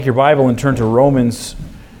Take your Bible and turn to Romans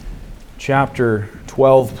chapter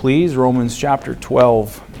 12, please. Romans chapter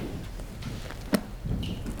 12.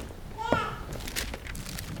 And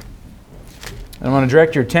I want to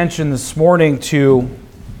direct your attention this morning to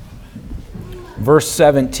verse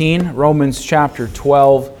 17. Romans chapter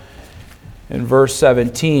 12 and verse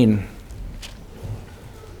 17.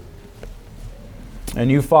 And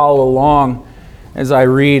you follow along as I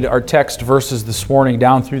read our text verses this morning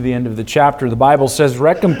down through the end of the chapter. The Bible says,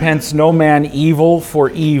 "Recompense no man evil for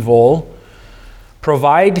evil.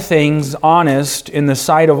 Provide things honest in the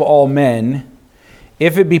sight of all men.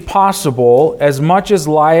 If it be possible, as much as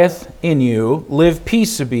lieth in you, live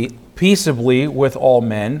peaceably with all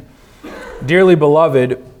men. Dearly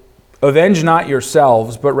beloved, avenge not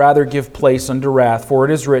yourselves, but rather give place unto wrath. For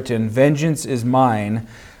it is written, Vengeance is mine,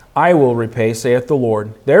 I will repay, saith the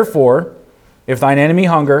Lord. Therefore, if thine enemy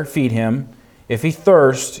hunger, feed him. If he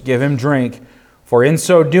thirst, give him drink. For in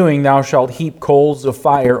so doing thou shalt heap coals of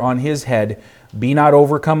fire on his head. Be not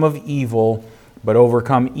overcome of evil, but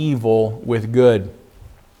overcome evil with good."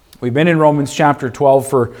 We've been in Romans chapter 12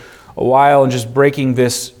 for a while and just breaking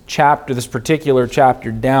this particular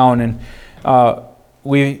chapter down. And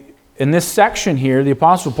in this section here, the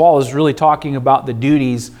Apostle Paul is really talking about the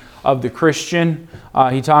duties of the Christian.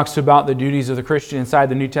 He talks about the duties of the Christian inside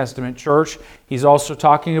the New Testament church. He's also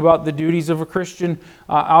talking about the duties of a Christian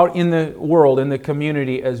out in the world, in the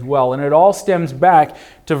community as well. And it all stems back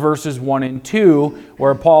to verses 1 and 2,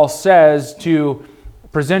 where Paul says to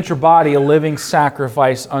present your body a living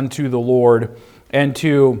sacrifice unto the Lord, and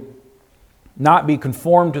to not be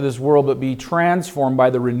conformed to this world, but be transformed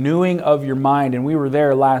by the renewing of your mind. And we were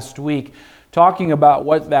there last week talking about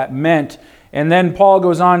what that meant. And then Paul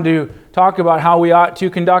goes on to talk about how we ought to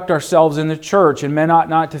conduct ourselves in the church, and men ought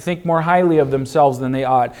not to think more highly of themselves than they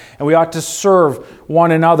ought. And we ought to serve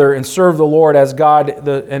one another and serve the Lord as God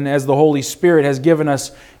and as the Holy Spirit has given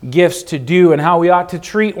us gifts to do, and how we ought to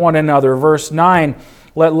treat one another. Verse 9,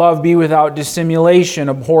 "Let love be without dissimulation,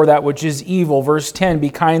 abhor that which is evil." Verse 10, "Be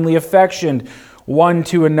kindly affectioned one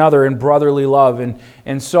to another in brotherly love,"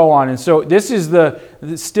 and so on. And so this is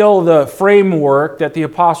still the framework that the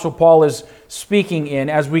Apostle Paul is speaking in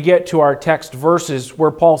as we get to our text verses,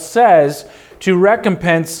 where Paul says to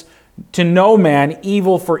recompense to no man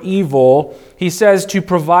evil for evil. He says to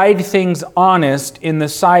provide things honest in the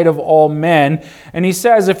sight of all men. And he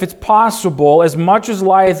says, if it's possible, as much as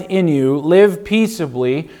lieth in you, live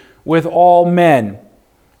peaceably with all men.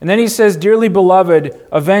 And then he says, "Dearly beloved,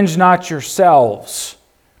 avenge not yourselves,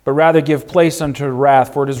 but rather give place unto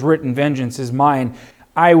wrath. For it is written, Vengeance is mine,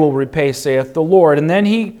 I will repay, saith the Lord." And then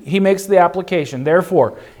he makes the application.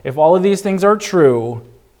 "Therefore, if all of these things are true,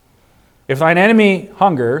 if thine enemy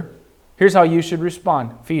hunger, here's how you should respond.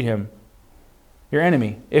 Feed him, your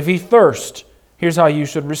enemy. If he thirst, here's how you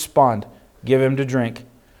should respond. Give him to drink.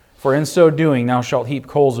 For in so doing thou shalt heap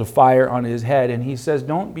coals of fire on his head." And he says,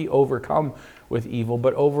 don't be overcome with evil,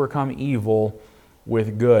 but overcome evil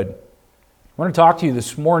with good. I want to talk to you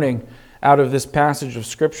this morning out of this passage of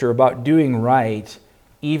Scripture about doing right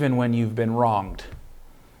even when you've been wronged.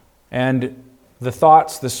 And the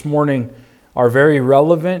thoughts this morning are very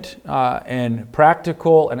relevant and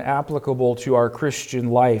practical and applicable to our Christian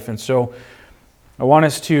life. And so I want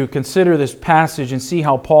us to consider this passage and see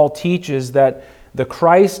how Paul teaches that the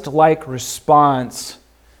Christ-like response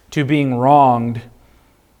to being wronged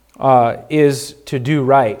is to do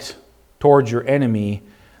right towards your enemy,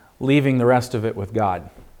 leaving the rest of it with God.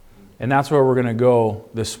 And that's where we're going to go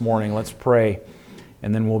this morning. Let's pray,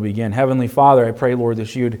 and then we'll begin. Heavenly Father, I pray, Lord,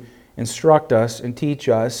 that you'd instruct us and teach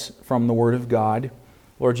us from the Word of God.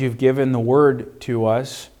 Lord, you've given the Word to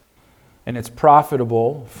us, and it's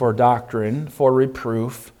profitable for doctrine, for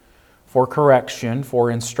reproof, for correction,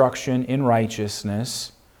 for instruction in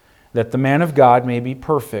righteousness, that the man of God may be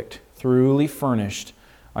perfect, truly furnished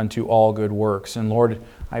unto all good works. And Lord,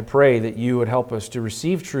 I pray that you would help us to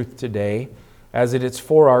receive truth today, as it's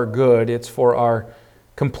for our good, it's for our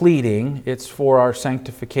completing, it's for our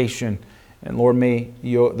sanctification. And Lord, may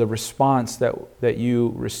the response that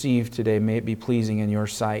you receive today, may it be pleasing in your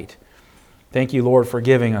sight. Thank you, Lord, for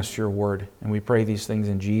giving us your word. And we pray these things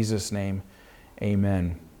in Jesus' name.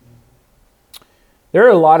 Amen. There are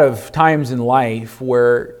a lot of times in life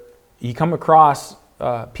where you come across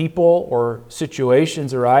people or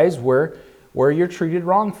situations arise where you're treated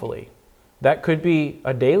wrongfully. That could be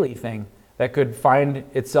a daily thing. That could find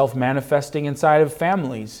itself manifesting inside of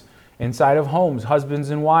families, inside of homes, husbands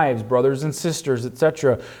and wives, brothers and sisters,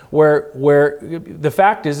 etc., where the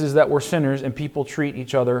fact is that we're sinners and people treat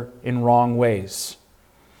each other in wrong ways.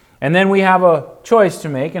 And then we have a choice to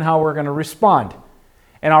make in how we're going to respond.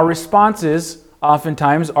 And our responses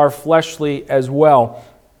oftentimes are fleshly as well.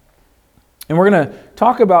 And we're going to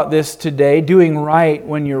talk about this today, doing right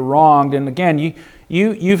when you're wronged. And again,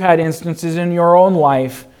 you've had instances in your own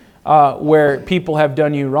life where people have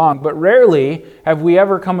done you wrong, but rarely have we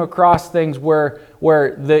ever come across things where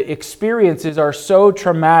the experiences are so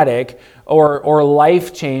traumatic or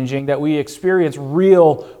life-changing that we experience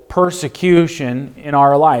real persecution in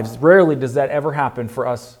our lives. Rarely does that ever happen for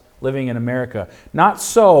us living in America. Not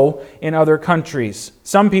so in other countries.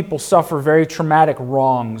 Some people suffer very traumatic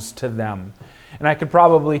wrongs to them. And I could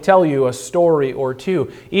probably tell you a story or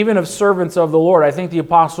two, even of servants of the Lord. I think the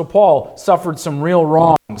Apostle Paul suffered some real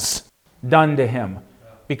wrongs done to him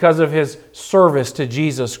because of his service to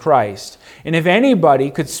Jesus Christ. And if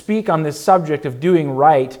anybody could speak on this subject of doing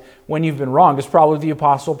right when you've been wronged, it's probably the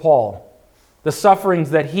Apostle Paul. The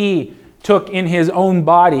sufferings that he took in his own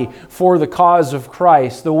body for the cause of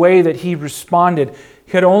Christ, the way that he responded,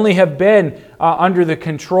 could only have been under the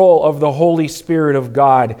control of the Holy Spirit of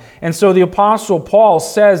God. And so the Apostle Paul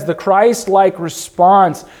says the Christ-like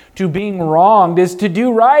response to being wronged is to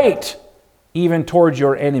do right, even towards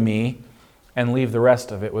your enemy, and leave the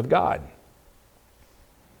rest of it with God.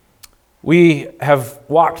 We have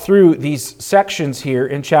walked through these sections here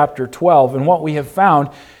in chapter 12, and what we have found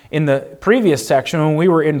in the previous section, when we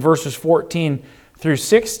were in verses 14 through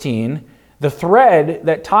 16, the thread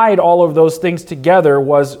that tied all of those things together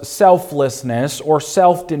was selflessness or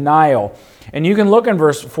self-denial. And you can look in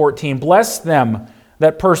verse 14, bless them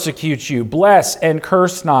that persecute you, bless and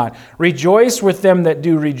curse not. Rejoice with them that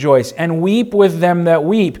do rejoice, and weep with them that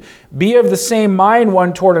weep. Be of the same mind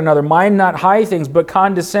one toward another. Mind not high things, but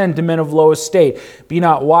condescend to men of low estate. Be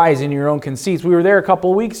not wise in your own conceits. We were there a couple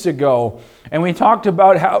of weeks ago, and we talked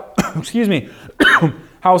about how,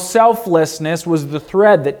 how selflessness was the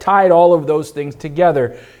thread that tied all of those things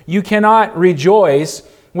together. You cannot rejoice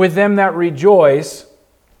with them that rejoice,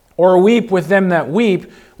 or weep with them that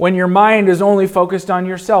weep, when your mind is only focused on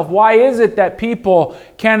yourself. Why is it that people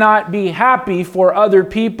cannot be happy for other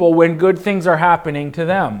people when good things are happening to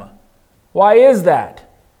them? Why is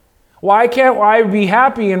that? Why can't I be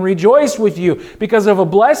happy and rejoice with you because of a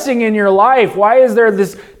blessing in your life? Why is there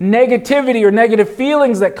this negativity or negative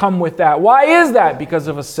feelings that come with that? Why is that? Because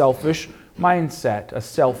of a selfish mindset, a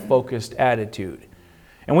self-focused attitude.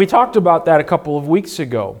 And we talked about that a couple of weeks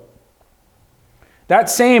ago. That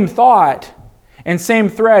same thought and same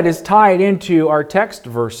thread is tied into our text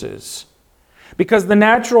verses. Because the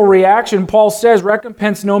natural reaction, Paul says,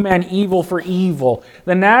 recompense no man evil for evil.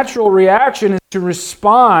 The natural reaction is to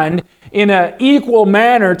respond in an equal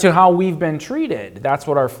manner to how we've been treated. That's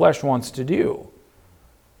what our flesh wants to do.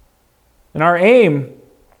 And our aim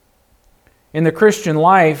in the Christian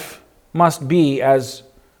life must be, as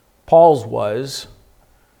Paul's was,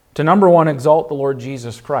 to number one, exalt the Lord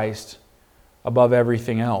Jesus Christ above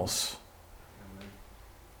everything else.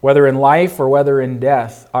 Whether in life or whether in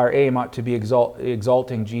death, our aim ought to be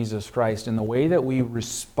exalting Jesus Christ. And the way that we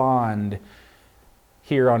respond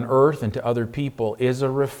here on earth and to other people is a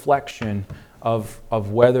reflection of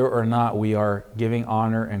whether or not we are giving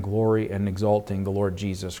honor and glory and exalting the Lord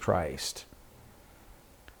Jesus Christ.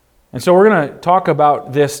 And so we're going to talk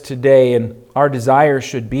about this today, and our desire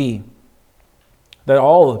should be that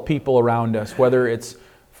all the people around us, whether it's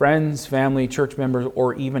friends, family, church members,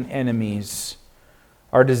 or even enemies,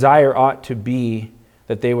 our desire ought to be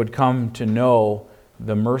that they would come to know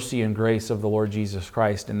the mercy and grace of the Lord Jesus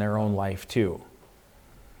Christ in their own life too.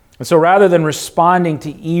 And so rather than responding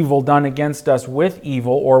to evil done against us with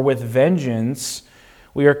evil or with vengeance,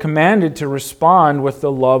 we are commanded to respond with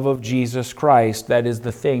the love of Jesus Christ. That is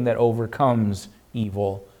the thing that overcomes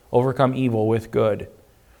evil. Overcome evil with good.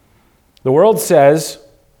 The world says,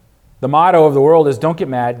 the motto of the world is, don't get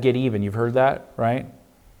mad, get even. You've heard that, right?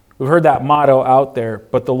 We've heard that motto out there,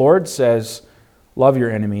 but the Lord says, love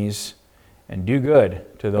your enemies and do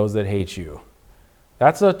good to those that hate you.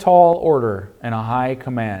 That's a tall order and a high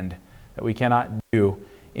command that we cannot do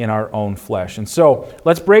in our own flesh. And so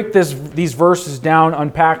let's break these verses down,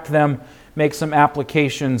 unpack them, make some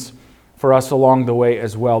applications for us along the way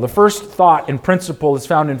as well. The first thought and principle is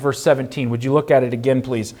found in verse 17. Would you look at it again,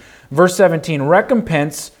 please? Verse 17,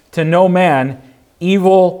 recompense to no man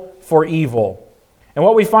evil for evil. And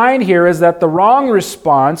what we find here is that the wrong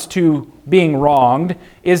response to being wronged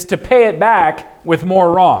is to pay it back with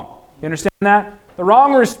more wrong. You understand that? The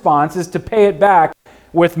wrong response is to pay it back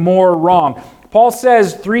with more wrong. Paul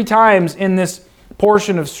says 3 times in this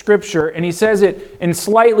portion of Scripture, and he says it in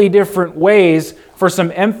slightly different ways for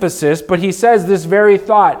some emphasis, but he says this very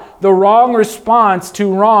thought: the wrong response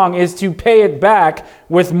to wrong is to pay it back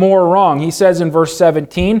with more wrong. He says in verse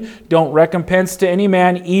 17, don't recompense to any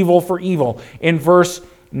man evil for evil. In verse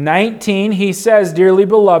 19, he says, dearly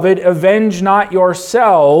beloved, avenge not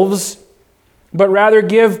yourselves, but rather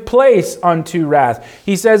give place unto wrath.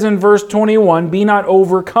 He says in verse 21, be not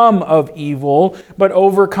overcome of evil, but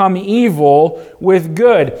overcome evil with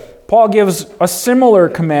good. Paul gives a similar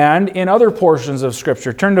command in other portions of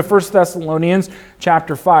Scripture. Turn to 1 Thessalonians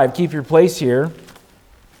chapter 5. Keep your place here.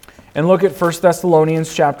 And look at 1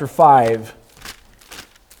 Thessalonians chapter 5.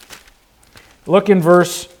 Look in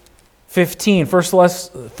verse 15. 1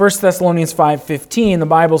 Thessalonians 5:15, the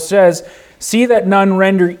Bible says, see that none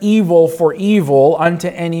render evil for evil unto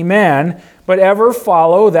any man, but ever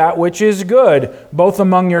follow that which is good, both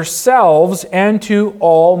among yourselves and to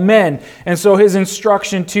all men. And so his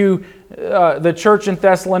instruction to the church in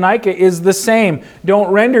Thessalonica is the same.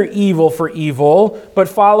 Don't render evil for evil, but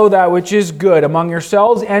follow that which is good among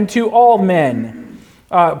yourselves and to all men.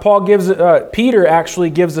 Peter actually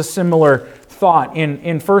gives a similar thought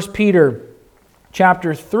in 1 Peter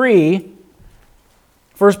chapter 3.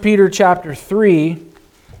 1 Peter chapter 3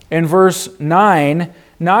 and verse 9,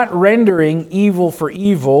 not rendering evil for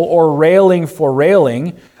evil or railing for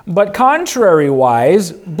railing, but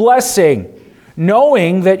contrariwise blessing,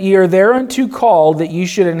 knowing that ye are thereunto called, that ye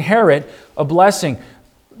should inherit a blessing.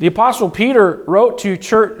 The Apostle Peter wrote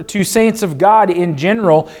to saints of God in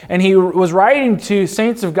general, and he was writing to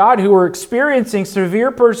saints of God who were experiencing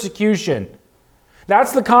severe persecution.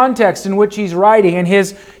 That's the context in which he's writing, and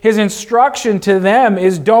his instruction to them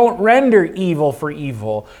is don't render evil for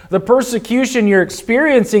evil. The persecution you're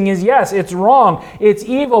experiencing is, yes, it's wrong, it's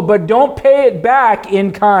evil, but don't pay it back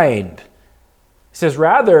in kind. He says,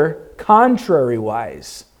 rather,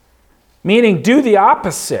 contrariwise, meaning do the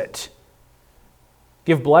opposite.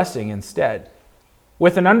 Give blessing instead,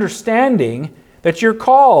 with an understanding that you're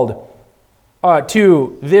called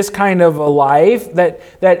to this kind of a life,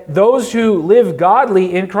 that those who live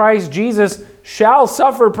godly in Christ Jesus shall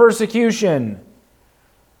suffer persecution.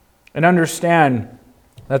 And understand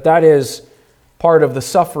that that is part of the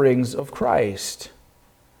sufferings of Christ.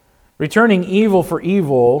 Returning evil for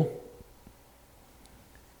evil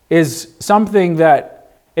is something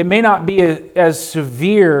that it may not be as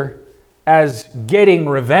severe as getting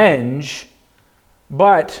revenge,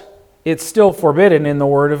 but it's still forbidden in the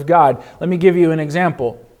Word of God. Let me give you an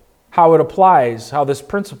example, how it applies, how this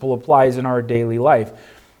principle applies in our daily life.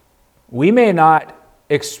 We may not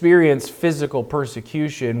experience physical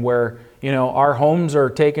persecution where, our homes are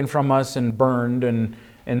taken from us and burned and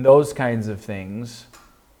those kinds of things.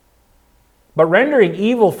 But rendering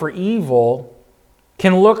evil for evil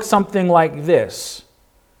can look something like this.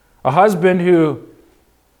 A husband who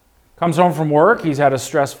comes home from work, he's had a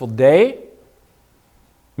stressful day.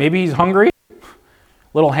 Maybe he's hungry, a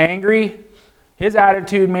little hangry. His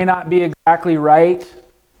attitude may not be exactly right.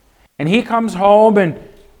 And he comes home and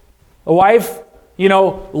the wife,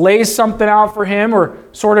 lays something out for him or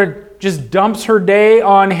sort of just dumps her day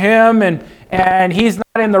on him, and he's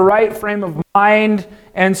not in the right frame of mind,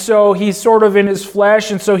 and so he's sort of in his flesh,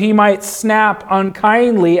 and so he might snap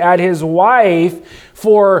unkindly at his wife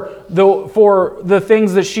for the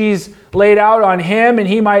things that she's laid out on him, and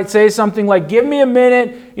he might say something like, give me a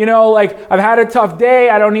minute, I've had a tough day,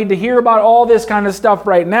 I don't need to hear about all this kind of stuff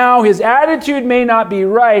right now. His attitude may not be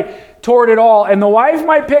right toward it all, and the wife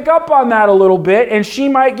might pick up on that a little bit, and she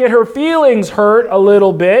might get her feelings hurt a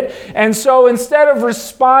little bit, and so instead of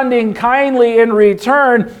responding kindly in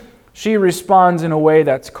return, she responds in a way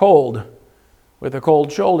that's cold, with a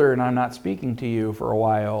cold shoulder, and I'm not speaking to you for a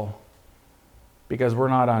while, because we're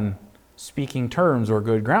not on speaking terms or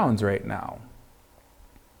good grounds right now.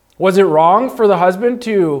 Was it wrong for the husband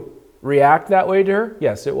to react that way to her?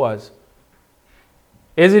 Yes, it was.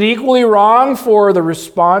 Is it equally wrong for the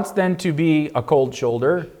response then to be a cold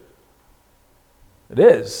shoulder? It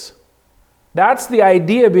is. That's the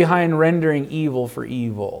idea behind rendering evil for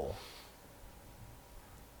evil.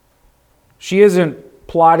 She isn't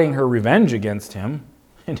plotting her revenge against him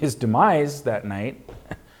and his demise that night.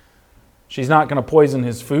 She's not going to poison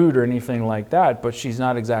his food or anything like that, but she's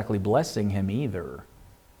not exactly blessing him either.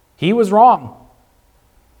 He was wrong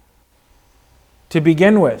to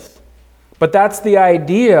begin with. But that's the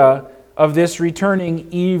idea of this returning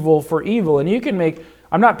evil for evil. And you can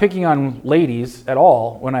I'm not picking on ladies at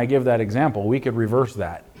all when I give that example. We could reverse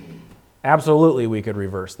that. Absolutely, we could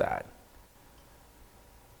reverse that.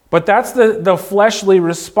 But that's the fleshly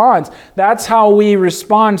response. That's how we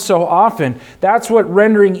respond so often. That's what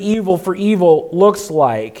rendering evil for evil looks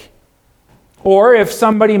like. Or if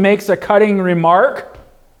somebody makes a cutting remark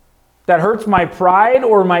that hurts my pride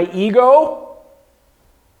or my ego,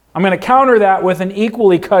 I'm going to counter that with an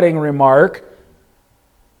equally cutting remark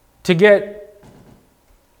to get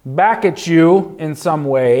back at you in some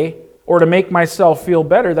way or to make myself feel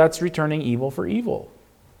better. That's returning evil for evil.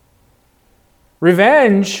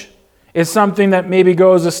 Revenge is something that maybe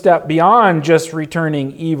goes a step beyond just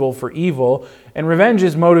returning evil for evil, and revenge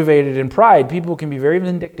is motivated in pride. People can be very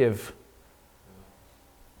vindictive.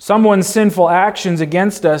 Someone's sinful actions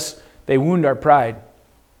against us, they wound our pride.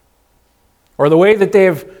 Or the way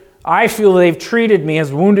that I feel they've treated me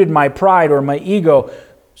has wounded my pride or my ego,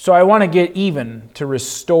 so I want to get even to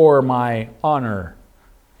restore my honor.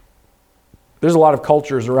 There's a lot of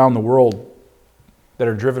cultures around the world that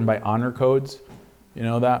are driven by honor codes. You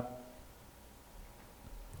know that?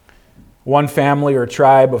 One family or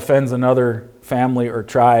tribe offends another family or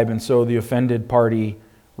tribe, and so the offended party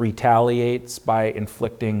retaliates by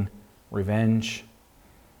inflicting revenge.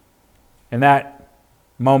 And that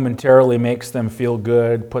momentarily makes them feel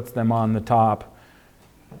good, puts them on the top,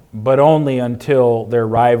 but only until their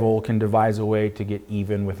rival can devise a way to get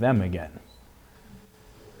even with them again.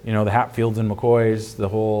 You know, the Hatfields and McCoys, the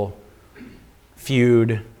whole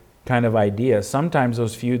feud kind of idea. Sometimes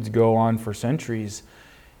those feuds go on for centuries.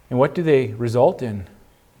 And what do they result in?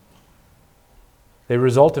 They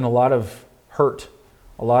result in a lot of hurt,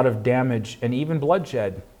 a lot of damage, and even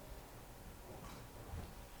bloodshed.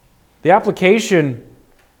 The application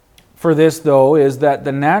for this, though, is that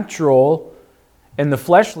the natural and the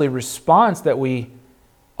fleshly response that we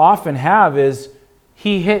often have is,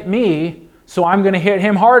 he hit me, so I'm going to hit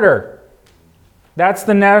him harder. That's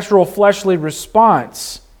the natural fleshly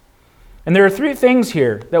response. And there are three things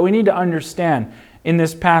here that we need to understand in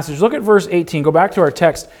this passage. Look at verse 18. Go back to our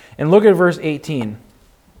text and look at verse 18.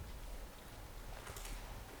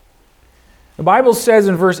 The Bible says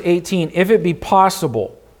in verse 18, if it be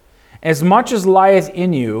possible, as much as lieth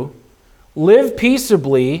in you, live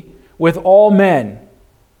peaceably with all men.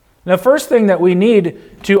 Now, the first thing that we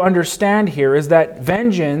need to understand here is that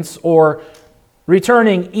vengeance, or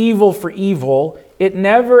returning evil for evil, it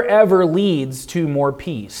never ever leads to more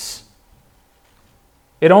peace.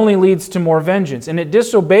 It only leads to more vengeance. And it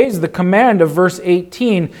disobeys the command of verse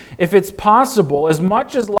 18, if it's possible, as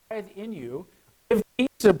much as lieth in you, live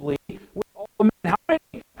peaceably with all men.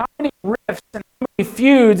 How many rifts and how many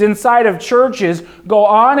feuds inside of churches go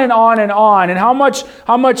on and on and on, and how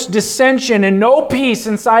much dissension and no peace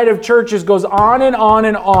inside of churches goes on and on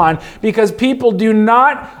and on, because people do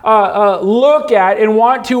not look at and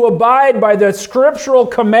want to abide by the scriptural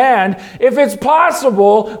command, if it's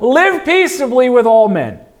possible, live peaceably with all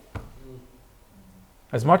men.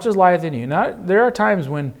 As much as lieth in you. Now, there are times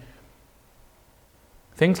when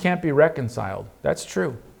things can't be reconciled. That's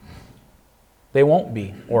true. They won't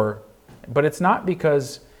be, but it's not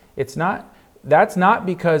because that's not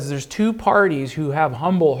because there's two parties who have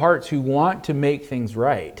humble hearts who want to make things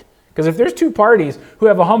right. Because if there's two parties who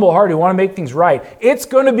have a humble heart who want to make things right, it's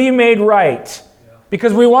going to be made right.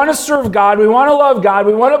 Because we want to serve God, we want to love God,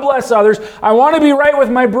 we want to bless others. I want to be right with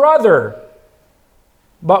my brother.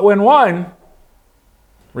 But when one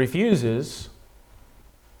refuses,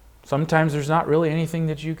 sometimes there's not really anything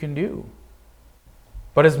that you can do.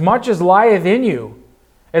 But as much as lieth in you,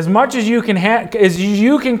 as much as you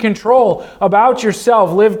can control about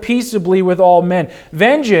yourself, live peaceably with all men.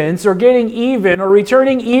 Vengeance, or getting even, or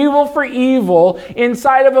returning evil for evil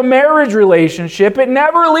inside of a marriage relationship, it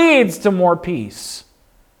never leads to more peace.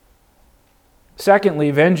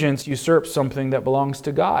 Secondly, vengeance usurps something that belongs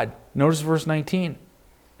to God. Notice verse 19.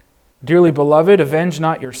 Dearly beloved, avenge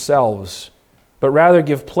not yourselves, but rather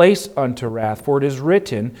give place unto wrath. For it is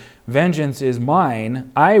written, vengeance is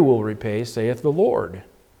mine, I will repay, saith the Lord.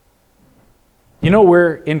 You know,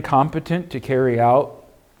 we're incompetent to carry out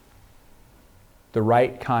the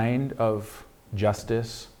right kind of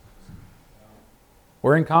justice.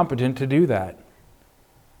 We're incompetent to do that.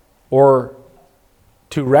 Or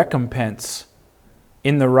to recompense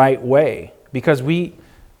in the right way. Because we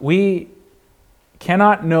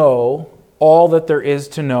cannot know all that there is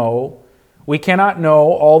to know. We cannot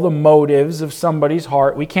know all the motives of somebody's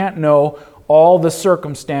heart. We can't know all the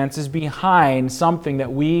circumstances behind something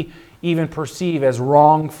that we even perceive as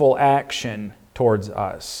wrongful action towards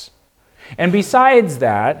us. And besides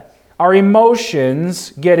that, our emotions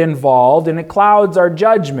get involved and it clouds our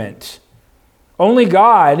judgment. Only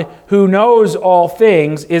God, who knows all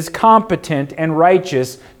things, is competent and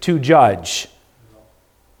righteous to judge.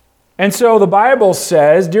 And so the Bible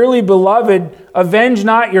says, "Dearly beloved, avenge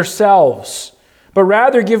not yourselves, but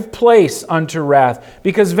rather give place unto wrath,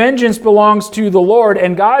 because vengeance belongs to the Lord."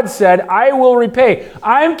 And God said, "I will repay."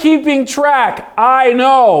 I'm keeping track. I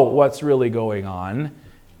know what's really going on.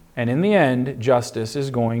 And in the end, justice is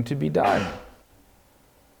going to be done.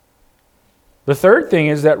 The third thing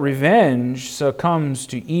is that revenge succumbs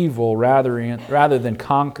to evil rather than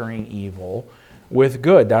conquering evil with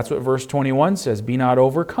good. That's what verse 21 says. "Be not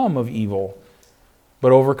overcome of evil,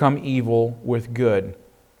 but overcome evil with good."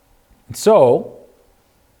 And so,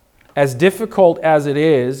 as difficult as it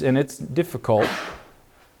is, and it's difficult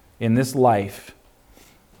in this life,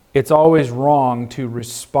 it's always wrong to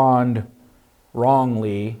respond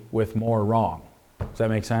wrongly with more wrong. Does that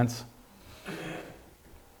make sense?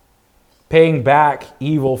 Paying back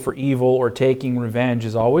evil for evil or taking revenge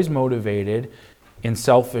is always motivated in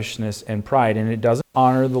selfishness and pride, and it doesn't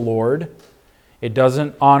honor the Lord. It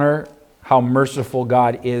doesn't honor how merciful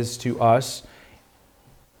God is to us,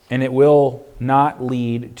 and it will not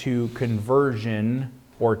lead to conversion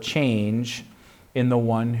or change in the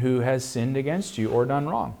one who has sinned against you or done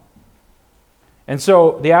wrong. And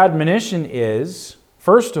so the admonition is,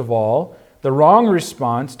 first of all, the wrong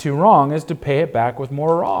response to wrong is to pay it back with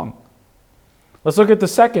more wrong. Let's look at the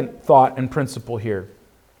second thought and principle here.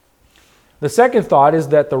 The second thought is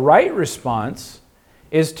that the right response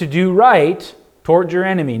is to do right toward your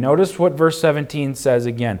enemy. Notice what verse 17 says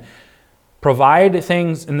again. Provide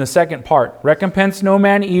things, in the second part, recompense no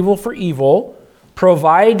man evil for evil,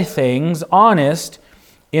 provide things honest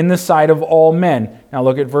in the sight of all men. Now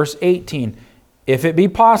look at verse 18. If it be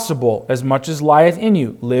possible, as much as lieth in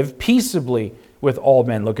you, live peaceably with all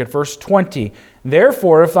men. Look at verse 20.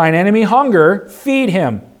 Therefore, if thine enemy hunger, feed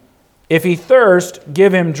him. If he thirst,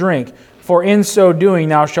 give him drink. For in so doing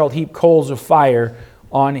thou shalt heap coals of fire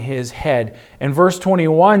on his head. And verse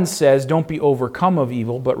 21 says, don't be overcome of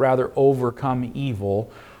evil, but rather overcome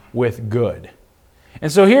evil with good.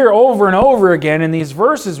 And so here, over and over again in these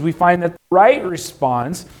verses, we find that the right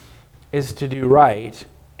response is to do right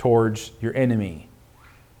towards your enemy.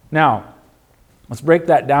 Now, let's break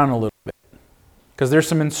that down a little bit, because there's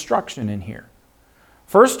some instruction in here.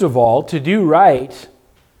 First of all, to do right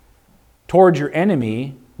towards your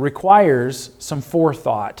enemy requires some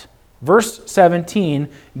forethought. Verse 17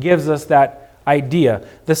 gives us that idea.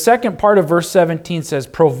 The second part of verse 17 says,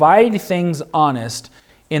 provide things honest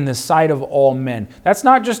in the sight of all men. That's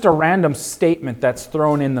not just a random statement that's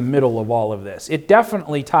thrown in the middle of all of this. It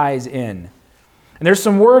definitely ties in. And there's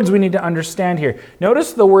some words we need to understand here.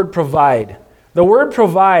 Notice the word provide. The word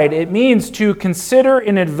provide, it means to consider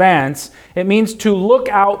in advance. It means to look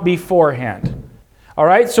out beforehand. All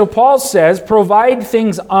right, so Paul says, provide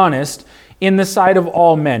things honest in the sight of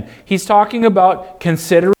all men. He's talking about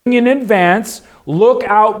considering in advance, look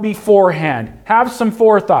out beforehand. Have some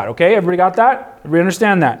forethought, okay? Everybody got that? Everybody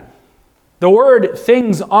understand that? The word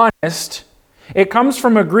things honest, it comes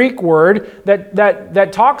from a Greek word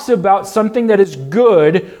that talks about something that is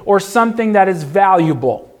good or something that is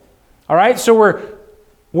valuable. All right, so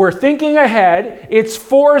we're thinking ahead. It's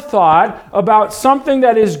forethought about something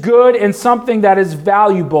that is good and something that is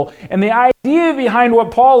valuable. And the idea behind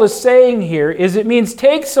what Paul is saying here is it means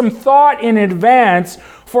take some thought in advance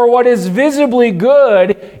for what is visibly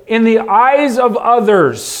good in the eyes of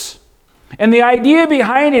others. And the idea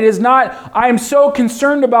behind it is not, I'm so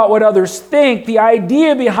concerned about what others think. The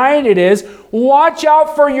idea behind it is, watch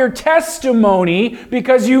out for your testimony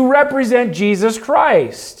because you represent Jesus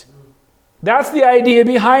Christ. That's the idea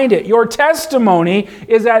behind it. Your testimony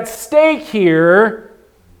is at stake here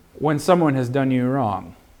when someone has done you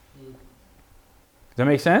wrong. Does that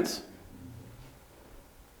make sense?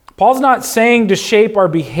 Paul's not saying to shape our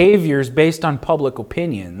behaviors based on public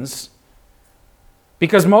opinions,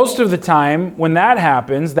 because most of the time when that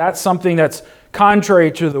happens, that's something that's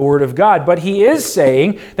contrary to the Word of God. But he is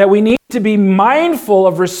saying that we need to be mindful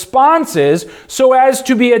of responses so as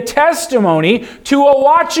to be a testimony to a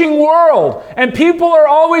watching world. And people are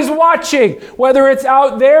always watching, whether it's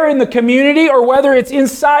out there in the community or whether it's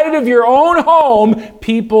inside of your own home,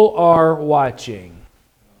 people are watching.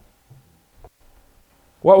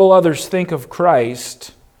 What will others think of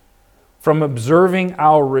Christ from observing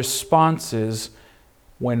our responses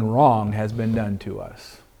when wrong has been done to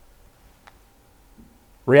us?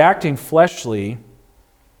 Reacting fleshly,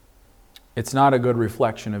 it's not a good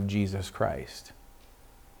reflection of Jesus Christ.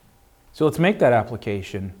 So let's make that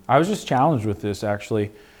application. I was just challenged with this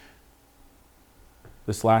actually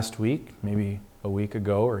this last week, maybe a week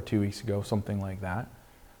ago or 2 weeks ago, something like that.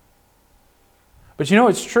 But you know,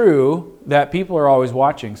 it's true that people are always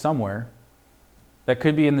watching somewhere. That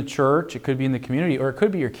could be in the church, it could be in the community, or it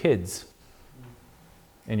could be your kids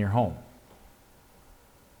in your home.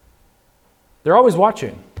 They're always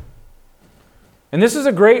watching. And this is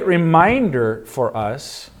a great reminder for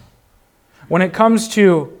us when it comes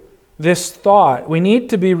to this thought. We need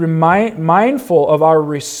to be mindful of our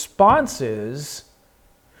responses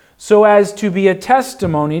so as to be a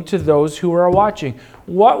testimony to those who are watching.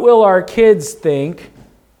 What will our kids think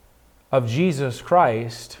of Jesus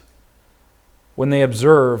Christ when they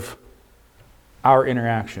observe our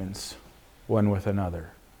interactions one with another?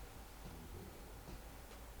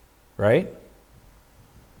 Right?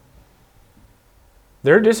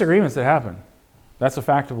 There are disagreements that happen. That's a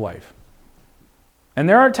fact of life. And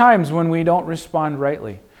there are times when we don't respond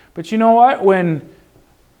rightly. But you know what? When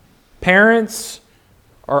parents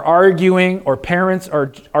are arguing, or parents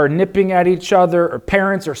are nipping at each other, or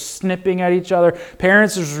parents are snipping at each other,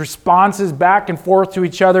 parents' responses back and forth to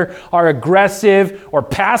each other are aggressive or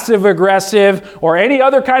passive aggressive or any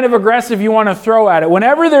other kind of aggressive you want to throw at it.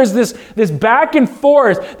 Whenever there's this back and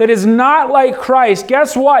forth that is not like Christ,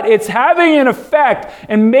 guess what? It's having an effect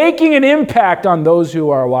and making an impact on those who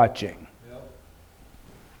are watching.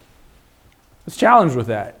 Let's challenge with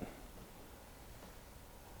that.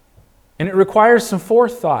 And it requires some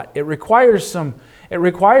forethought. It requires some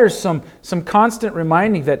constant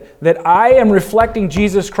reminding that I am reflecting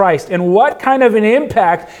Jesus Christ. And what kind of an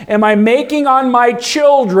impact am I making on my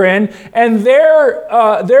children and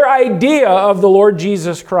their idea of the Lord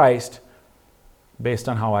Jesus Christ based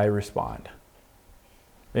on how I respond?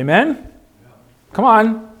 Amen? Come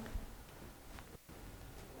on.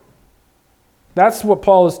 That's what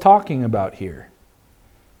Paul is talking about here.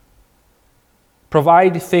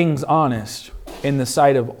 Provide things honest in the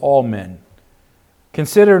sight of all men.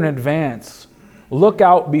 Consider in advance. Look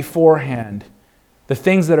out beforehand. The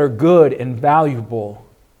things that are good and valuable.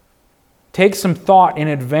 Take some thought in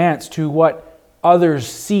advance to what others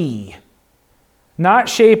see. Not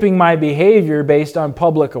shaping my behavior based on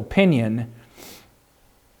public opinion,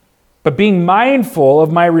 but being mindful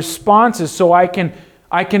of my responses so I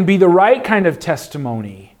can be the right kind of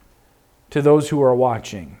testimony to those who are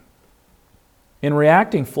watching. In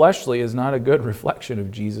reacting fleshly is not a good reflection of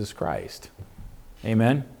Jesus Christ.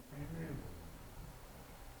 Amen?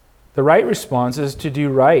 The right response is to do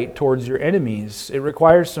right towards your enemies. It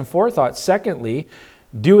requires some forethought. Secondly,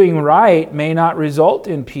 doing right may not result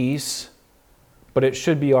in peace, but it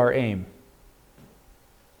should be our aim.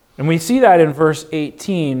 And we see that in verse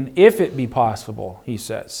 18, if it be possible, he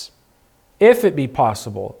says. If it be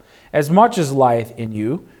possible, as much as lieth in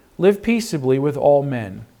you, live peaceably with all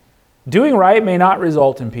men. Doing right may not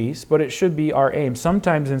result in peace, but it should be our aim.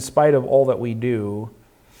 Sometimes in spite of all that we do,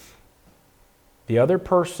 the other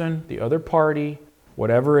person, the other party,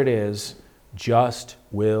 whatever it is, just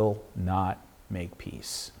will not make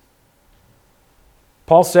peace.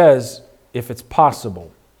 Paul says, if it's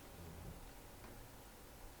possible,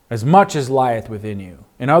 as much as lieth within you.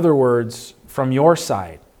 In other words, from your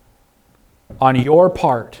side, on your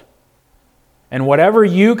part, and whatever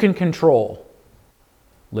you can control,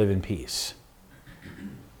 live in peace.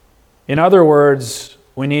 In other words,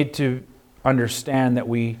 we need to understand that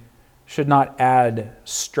we should not add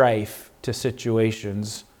strife to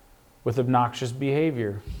situations with obnoxious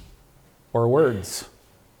behavior or words.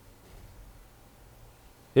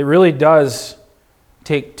 It really does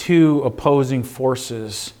take two opposing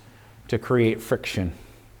forces to create friction,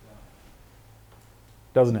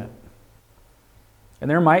 doesn't it? And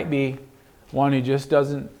there might be one who just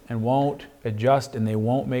doesn't and won't adjust, and they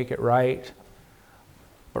won't make it right.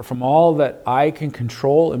 But from all that I can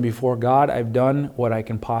control and before God, I've done what I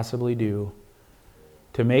can possibly do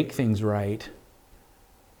to make things right.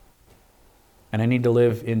 And I need to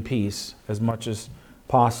live in peace as much as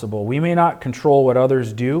possible. We may not control what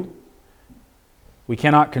others do. We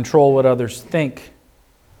cannot control what others think.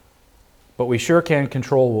 But we sure can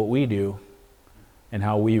control what we do and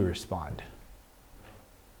how we respond.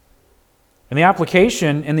 And the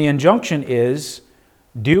application and the injunction is,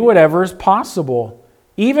 do whatever is possible.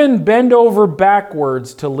 Even bend over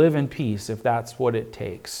backwards to live in peace if that's what it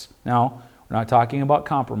takes. Now, we're not talking about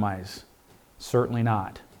compromise. Certainly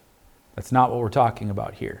not. That's not what we're talking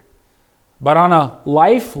about here. But on a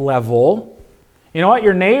life level, you know what?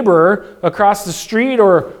 Your neighbor across the street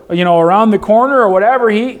or around the corner or whatever,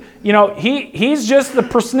 he's just the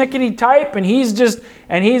persnickety type, and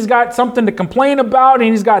he's got something to complain about,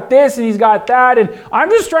 and he's got this and he's got that, and I'm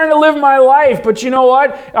just trying to live my life. But you know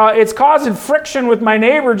what? It's causing friction with my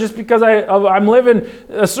neighbor just because I'm living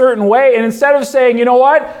a certain way. And instead of saying, you know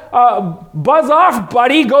what, buzz off,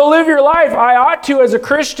 buddy, go live your life, I ought to, as a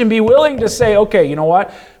Christian, be willing to say, okay, you know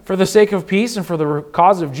what? for the sake of peace and for the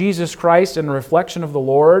cause of Jesus Christ and the reflection of the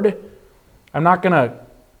Lord, I'm not going to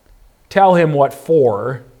tell him what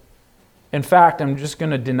for. In fact, I'm just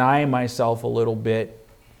going to deny myself a little bit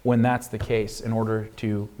when that's the case in order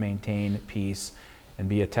to maintain peace and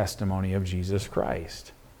be a testimony of Jesus Christ.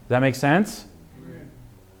 Does that make sense?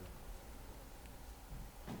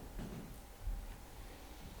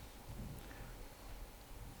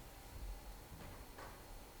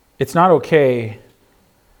 It's not okay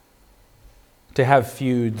to have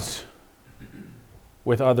feuds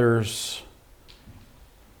with others,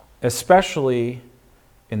 especially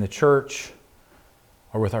in the church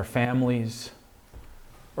or with our families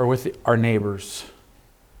or with our neighbors.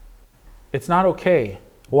 It's not okay.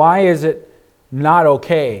 Why is it not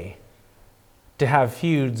okay to have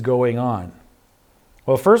feuds going on?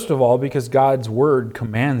 Well, first of all, because God's Word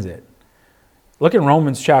commands it. Look at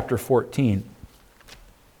Romans chapter 14.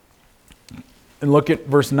 And look at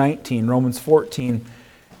verse 19, Romans 14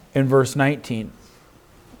 and verse 19.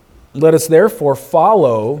 Let us therefore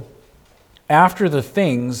follow after the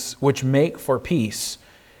things which make for peace,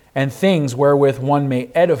 and things wherewith one may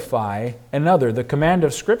edify another. The command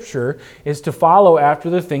of Scripture is to follow after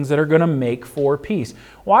the things that are going to make for peace.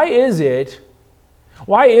 Why is it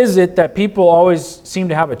that people always seem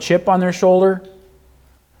to have a chip on their shoulder?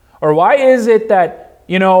 Or why is it that,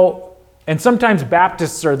 and sometimes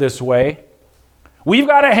Baptists are this way, we've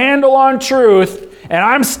got a handle on truth, and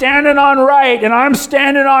I'm standing on right, and I'm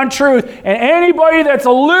standing on truth, and anybody that's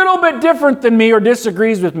a little bit different than me or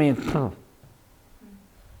disagrees with me,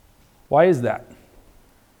 why is that?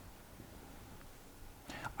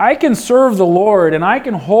 I can serve the Lord, and I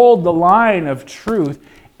can hold the line of truth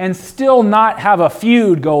and still not have a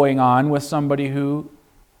feud going on with somebody who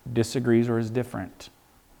disagrees or is different.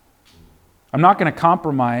 I'm not going to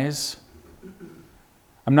compromise.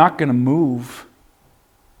 I'm not going to move.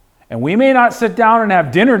 And we may not sit down and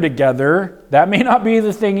have dinner together. That may not be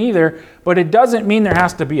the thing either, but it doesn't mean there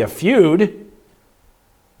has to be a feud.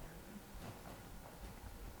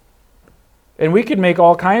 And we could make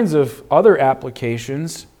all kinds of other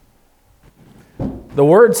applications. The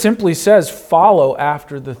Word simply says, follow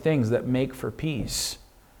after the things that make for peace.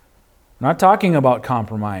 I'm not talking about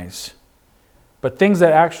compromise, but things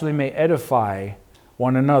that actually may edify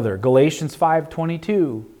one another. Galatians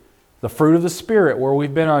 5:22. The fruit of the Spirit, where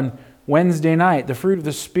we've been on Wednesday night. The fruit of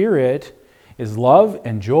the Spirit is love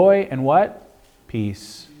and joy and what?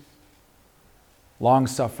 Peace.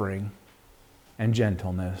 Long-suffering and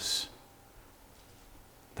gentleness.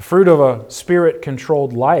 The fruit of a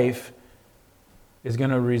Spirit-controlled life is going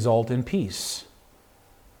to result in peace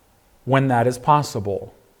when that is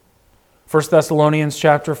possible. 1 Thessalonians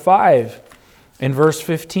chapter 5 in verse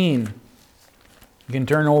 15. You can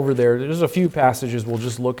turn over there. There's a few passages we'll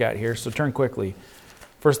just look at here, so turn quickly.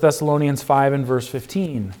 1 Thessalonians 5 and verse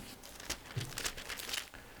 15.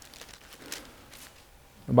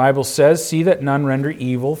 The Bible says, see that none render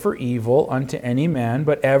evil for evil unto any man,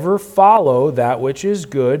 but ever follow that which is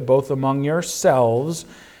good, both among yourselves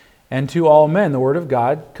and to all men. The Word of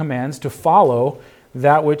God commands to follow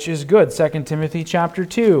that which is good. 2 Timothy chapter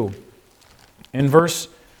 2 in verse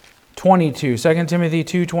 22, 2 Timothy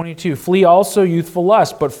 2:22. Flee also youthful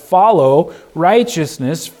lust, but follow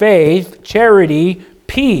righteousness, faith, charity,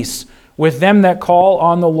 peace with them that call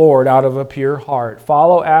on the Lord out of a pure heart.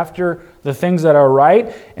 Follow after the things that are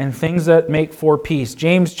right and things that make for peace.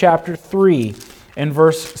 James chapter 3 and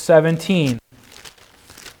verse 17.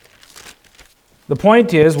 The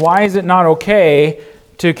point is, why is it not okay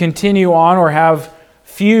to continue on or have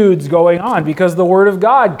feuds going on? Because the Word of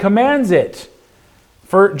God commands it.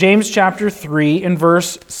 For James chapter 3 and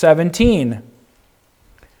verse 17.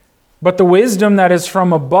 But the wisdom that is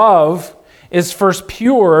from above is first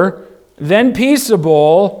pure, then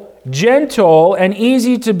peaceable, gentle, and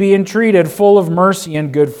easy to be entreated, full of mercy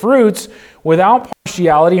and good fruits, without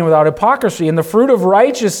partiality and without hypocrisy. And the fruit of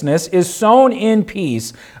righteousness is sown in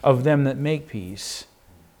peace of them that make peace.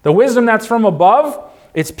 The wisdom that's from above,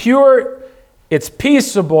 it's pure, it's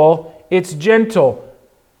peaceable, it's gentle.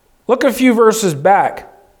 Look a few verses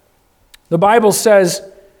back. The Bible says,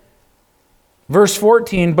 verse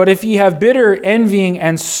 14, but if ye have bitter envying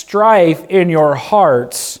and strife in your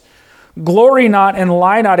hearts, glory not and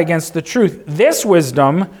lie not against the truth. This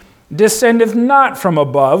wisdom descendeth not from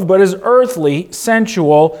above, but is earthly,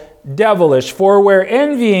 sensual, devilish. For where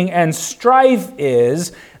envying and strife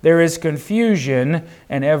is, there is confusion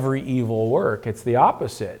and every evil work. It's the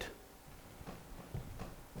opposite.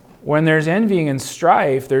 When there's envying and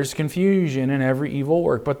strife, there's confusion and every evil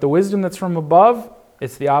work. But the wisdom that's from above,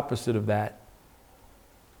 it's the opposite of that.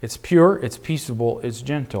 It's pure, it's peaceable, it's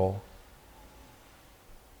gentle.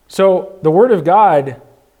 So the Word of God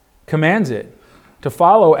commands it to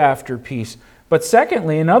follow after peace. But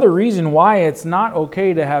secondly, another reason why it's not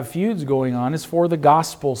okay to have feuds going on is for the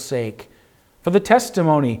gospel's sake, for the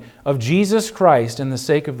testimony of Jesus Christ and the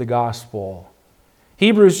sake of the gospel.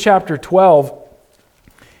 Hebrews chapter 12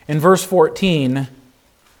 in verse 14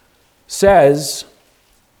 says,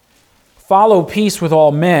 "Follow peace with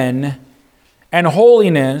all men and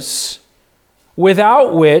holiness,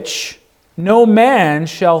 without which no man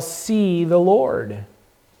shall see the Lord."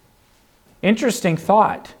 Interesting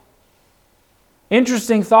thought.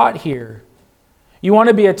 Interesting thought here. You want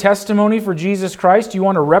to be a testimony for Jesus Christ? You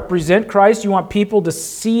want to represent Christ? You want people to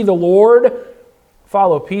see the Lord?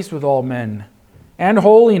 Follow peace with all men and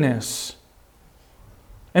holiness.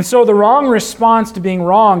 And so the wrong response to being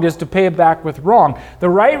wronged is to pay it back with wrong. The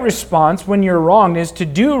right response when you're wronged is to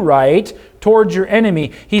do right towards your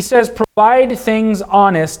enemy. He says, provide things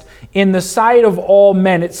honest in the sight of all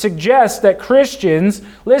men. It suggests that Christians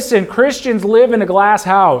live in a glass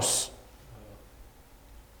house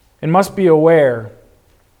and must be aware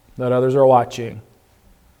that others are watching.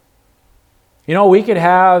 You know, we could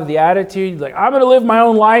have the attitude like, I'm going to live my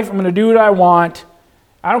own life. I'm going to do what I want.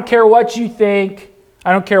 I don't care what you think.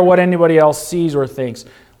 I don't care what anybody else sees or thinks.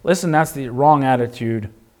 Listen, that's the wrong attitude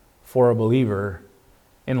for a believer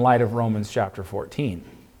in light of Romans chapter 14.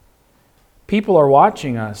 People are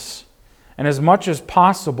watching us, and as much as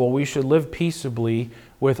possible, we should live peaceably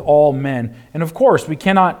with all men. And of course, we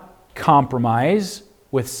cannot compromise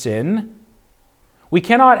with sin. We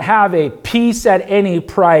cannot have a peace at any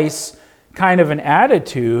price kind of an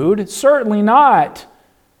attitude. Certainly not.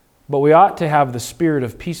 But we ought to have the spirit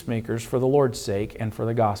of peacemakers for the Lord's sake and for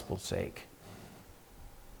the gospel's sake.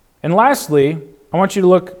 And lastly, I want you to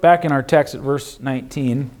look back in our text at verse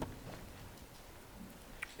 19.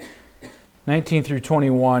 19 through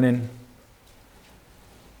 21. And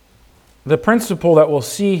the principle that we'll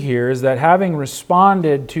see here is that having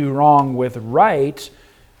responded to wrong with right,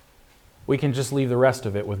 we can just leave the rest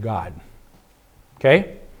of it with God.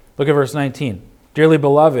 Okay? Look at verse 19. Dearly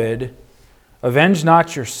beloved, avenge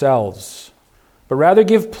not yourselves, but rather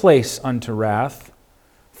give place unto wrath.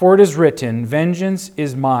 For it is written, vengeance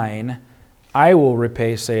is mine, I will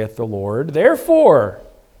repay, saith the Lord. Therefore,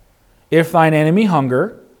 if thine enemy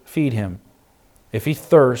hunger, feed him. If he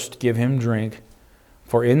thirst, give him drink.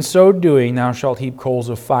 For in so doing thou shalt heap coals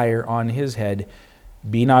of fire on his head.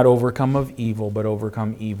 Be not overcome of evil, but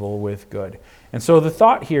overcome evil with good. And so the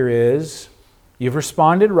thought here is, you've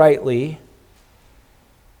responded rightly.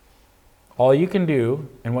 All you can do,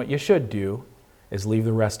 and what you should do, is leave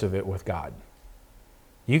the rest of it with God.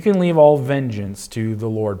 You can leave all vengeance to the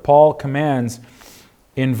Lord. Paul commands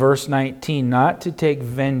in verse 19 not to take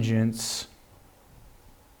vengeance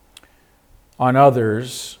on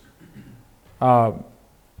others,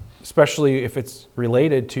 especially if it's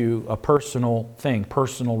related to a personal thing,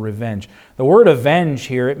 personal revenge. The word avenge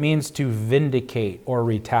here, it means to vindicate or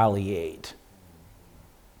retaliate.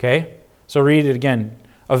 Okay? So read it again.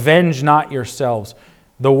 Avenge not yourselves.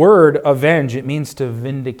 The word avenge, it means to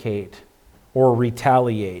vindicate or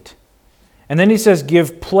retaliate. And then he says,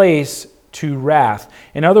 give place to wrath.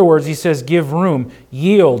 In other words, he says, give room,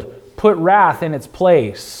 yield, put wrath in its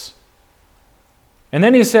place. And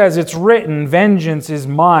then he says, it's written, vengeance is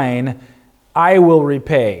mine, I will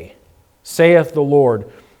repay, saith the Lord.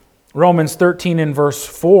 Romans 13 and verse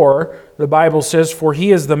 4, the Bible says, for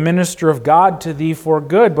he is the minister of God to thee for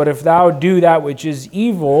good. But if thou do that which is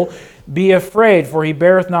evil, be afraid, for he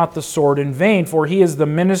beareth not the sword in vain. For he is the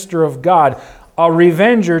minister of God, a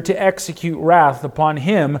revenger to execute wrath upon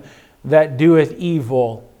him that doeth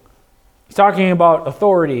evil. He's talking about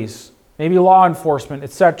authorities, maybe law enforcement,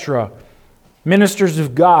 etc. Ministers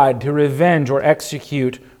of God to revenge or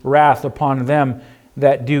execute wrath upon them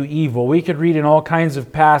that do evil. We could read in all kinds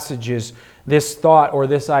of passages this thought or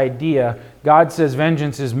this idea. God says,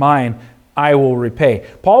 vengeance is mine, I will repay.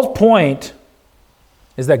 Paul's point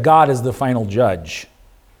is that God is the final judge.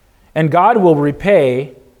 And God will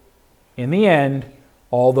repay, in the end,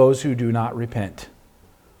 all those who do not repent.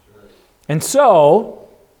 And so,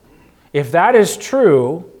 if that is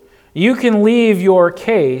true, you can leave your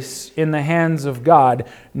case in the hands of God,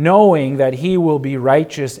 knowing that He will be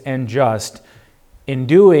righteous and just in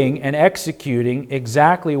doing and executing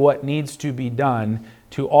exactly what needs to be done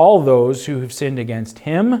to all those who have sinned against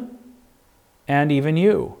Him and even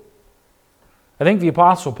you. I think the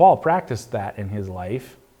Apostle Paul practiced that in his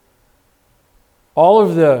life. All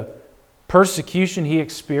of the persecution he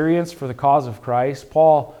experienced for the cause of Christ,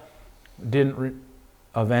 Paul didn't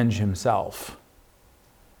avenge himself.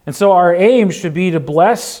 And so our aim should be to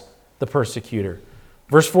bless the persecutor.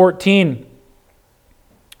 Verse 14,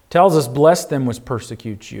 tells us, bless them which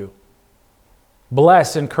persecute you.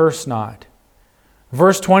 Bless and curse not.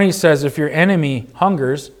 Verse 20 says, if your enemy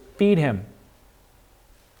hungers, feed him.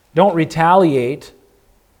 Don't retaliate.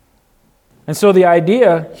 And so the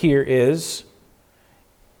idea here is,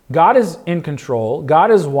 God is in control,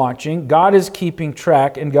 God is watching, God is keeping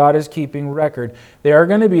track, and God is keeping record. There are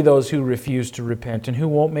going to be those who refuse to repent and who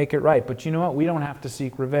won't make it right. But you know what? We don't have to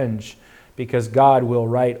seek revenge because God will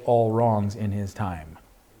right all wrongs in His time.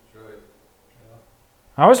 That's right.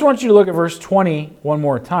 Yeah. I just want you to look at verse 20 one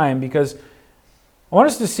more time because I want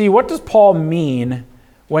us to see, what does Paul mean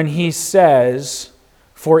when he says,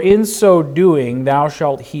 for in so doing thou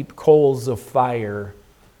shalt heap coals of fire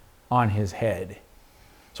on his head.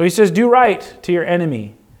 So he says, do right to your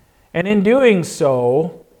enemy. And in doing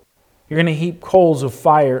so, you're going to heap coals of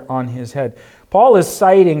fire on his head. Paul is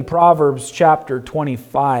citing Proverbs chapter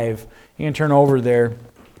 25. You can turn over there.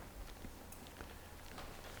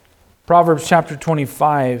 Proverbs chapter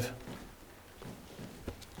 25.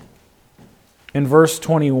 In verse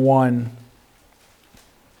 21.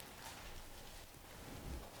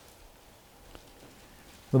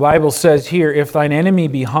 The Bible says here, if thine enemy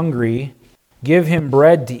be hungry, give him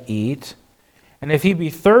bread to eat, and if he be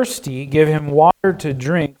thirsty, give him water to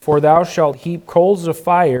drink, for thou shalt heap coals of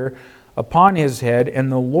fire upon his head, and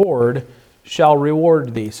the Lord shall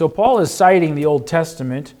reward thee. So Paul is citing the Old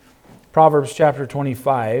Testament, Proverbs chapter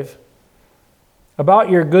 25, about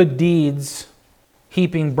your good deeds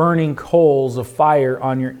heaping burning coals of fire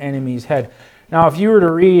on your enemy's head. Now, if you were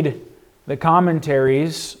to read the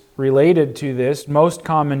commentaries related to this, most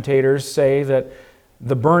commentators say that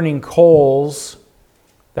the burning coals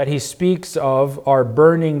that he speaks of are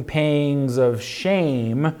burning pangs of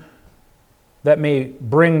shame that may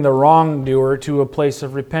bring the wrongdoer to a place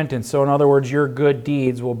of repentance. So in other words, your good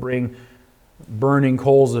deeds will bring burning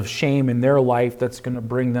coals of shame in their life that's going to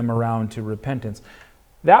bring them around to repentance.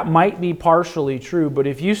 That might be partially true, but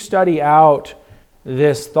if you study out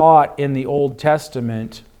this thought in the Old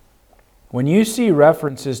Testament, when you see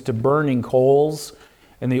references to burning coals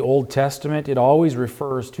in the Old Testament, it always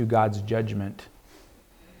refers to God's judgment.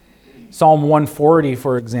 Psalm 140,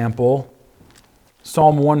 for example,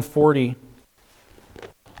 Psalm 140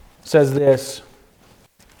 says this.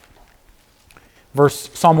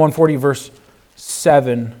 Psalm 140, verse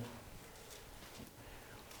 7.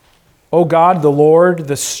 O God, the Lord,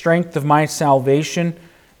 the strength of my salvation,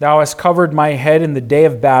 thou hast covered my head in the day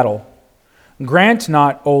of battle. Grant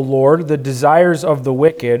not, O Lord, the desires of the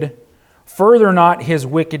wicked. Further not his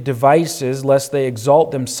wicked devices, lest they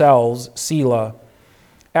exalt themselves. Selah.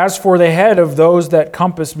 As for the head of those that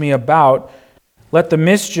compass me about, let the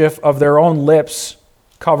mischief of their own lips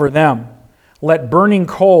cover them. Let burning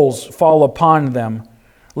coals fall upon them.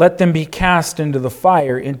 Let them be cast into the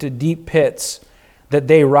fire, into deep pits, that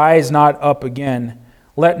they rise not up again.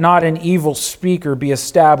 Let not an evil speaker be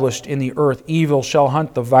established in the earth. Evil shall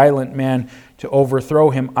hunt the violent man to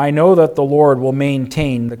overthrow him. I know that the Lord will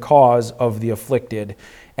maintain the cause of the afflicted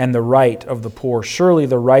and the right of the poor. Surely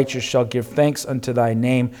the righteous shall give thanks unto thy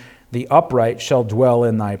name. The upright shall dwell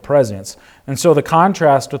in thy presence. And so the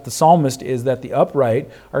contrast with the psalmist is that the upright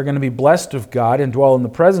are going to be blessed of God and dwell in the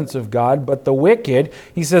presence of God, but the wicked,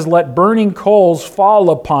 he says, let burning coals fall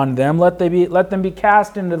upon them, let them be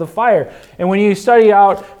cast into the fire. And when you study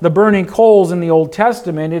out the burning coals in the Old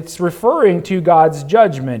Testament, it's referring to God's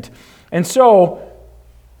judgment. And so,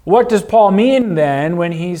 what does Paul mean then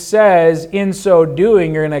when he says, in so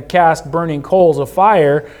doing, you're going to cast burning coals of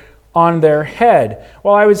fire on their head?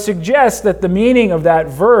 Well, I would suggest that the meaning of that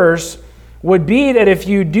verse would be that if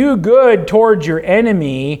you do good towards your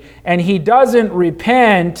enemy and he doesn't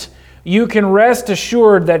repent, you can rest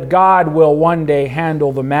assured that God will one day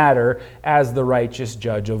handle the matter as the righteous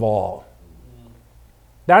judge of all.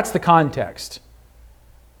 That's the context.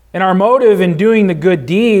 And our motive in doing the good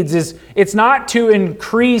deeds is, it's not to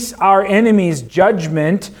increase our enemy's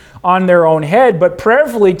judgment on their own head, but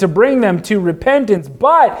prayerfully to bring them to repentance.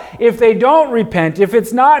 But if they don't repent, if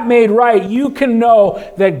it's not made right, you can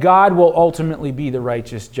know that God will ultimately be the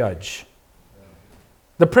righteous judge.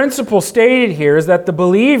 The principle stated here is that the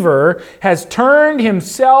believer has turned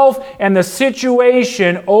himself and the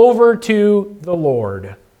situation over to the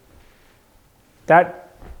Lord.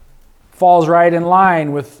 That falls right in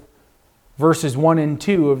line with verses 1 and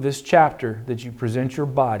 2 of this chapter, that you present your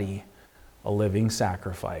body a living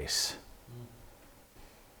sacrifice.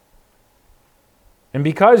 And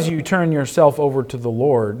because you turn yourself over to the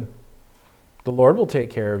Lord will take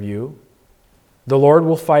care of you. The Lord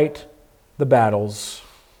will fight the battles.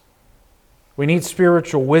 We need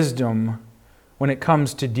spiritual wisdom when it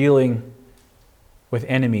comes to dealing with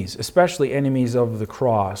enemies, especially enemies of the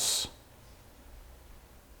cross.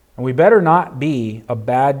 And we better not be a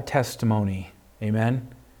bad testimony. Amen?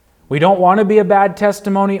 We don't want to be a bad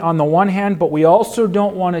testimony on the one hand, but we also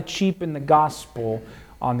don't want to cheapen the gospel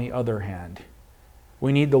on the other hand.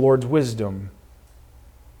 We need the Lord's wisdom.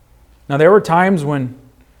 Now, there were times when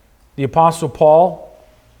the Apostle Paul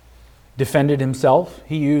defended himself.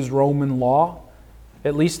 He used Roman law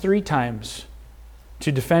at least 3 times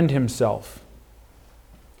to defend himself,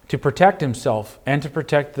 to protect himself, and to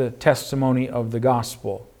protect the testimony of the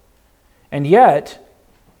gospel. And yet,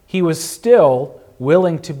 he was still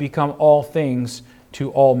willing to become all things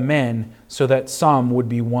to all men so that some would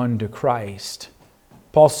be won to Christ.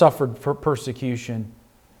 Paul suffered for persecution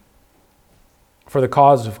for the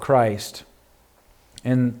cause of Christ.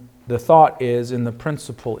 And the thought is, and the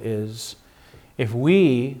principle is, if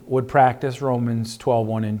we would practice Romans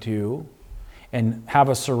 12:1 and 2 and have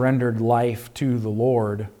a surrendered life to the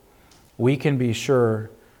Lord, we can be sure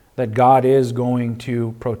that God is going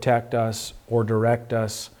to protect us or direct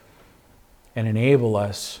us and enable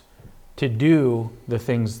us to do the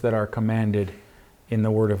things that are commanded in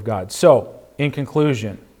the Word of God. So, in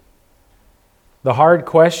conclusion, the hard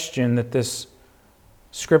question that this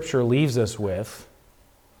Scripture leaves us with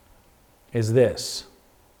is this: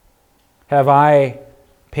 have I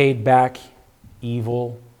paid back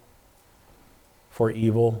evil for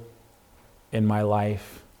evil in my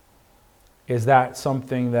life? Is that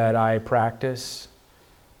something that I practice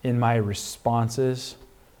in my responses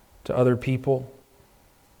to other people?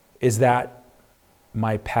 Is that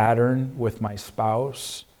my pattern with my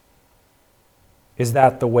spouse? Is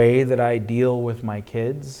that the way that I deal with my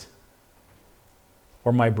kids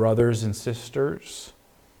or my brothers and sisters?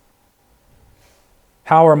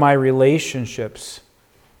 How are my relationships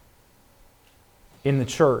in the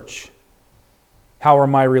church? How are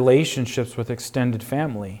my relationships with extended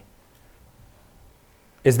family?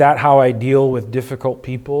 Is that how I deal with difficult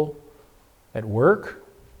people at work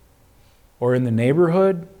or in the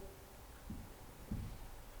neighborhood?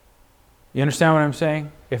 You understand what I'm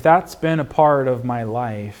saying? If that's been a part of my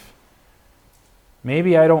life,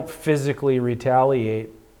 maybe I don't physically retaliate,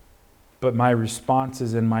 but my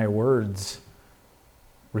responses and my words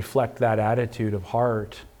reflect that attitude of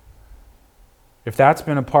heart. If that's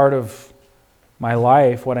been a part of my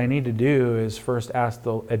life, what I need to do is first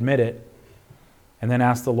admit it, and then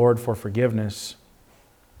ask the Lord for forgiveness.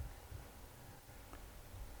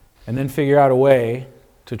 And then figure out a way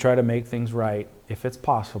to try to make things right, if it's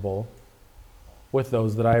possible, with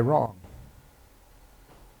those that I wrong.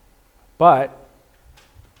 But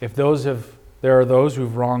if there are those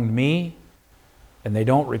who've wronged me and they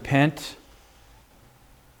don't repent,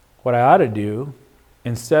 what I ought to do,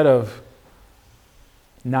 instead of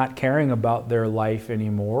not caring about their life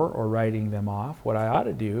anymore or writing them off, what I ought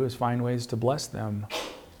to do is find ways to bless them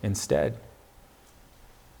instead,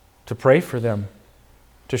 to pray for them,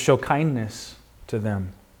 to show kindness to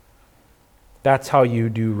them. That's how you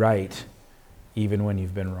do right, even when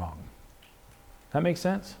you've been wrong. That makes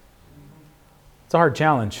sense? It's a hard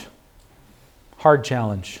challenge. Hard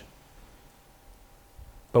challenge.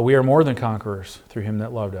 But we are more than conquerors through Him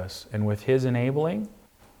that loved us. And with His enabling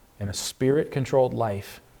and a Spirit-controlled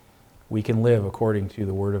life, we can live according to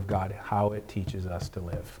the Word of God, how it teaches us to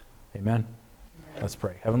live. Amen? Let's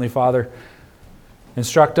pray. Heavenly Father,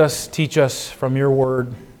 instruct us, teach us from Your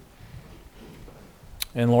Word.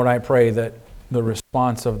 And Lord, I pray that the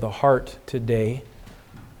response of the heart today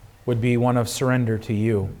would be one of surrender to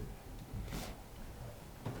You.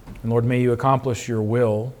 And Lord, may You accomplish Your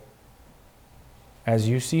will as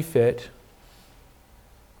You see fit,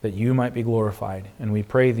 that You might be glorified. And we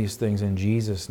pray these things in Jesus' name.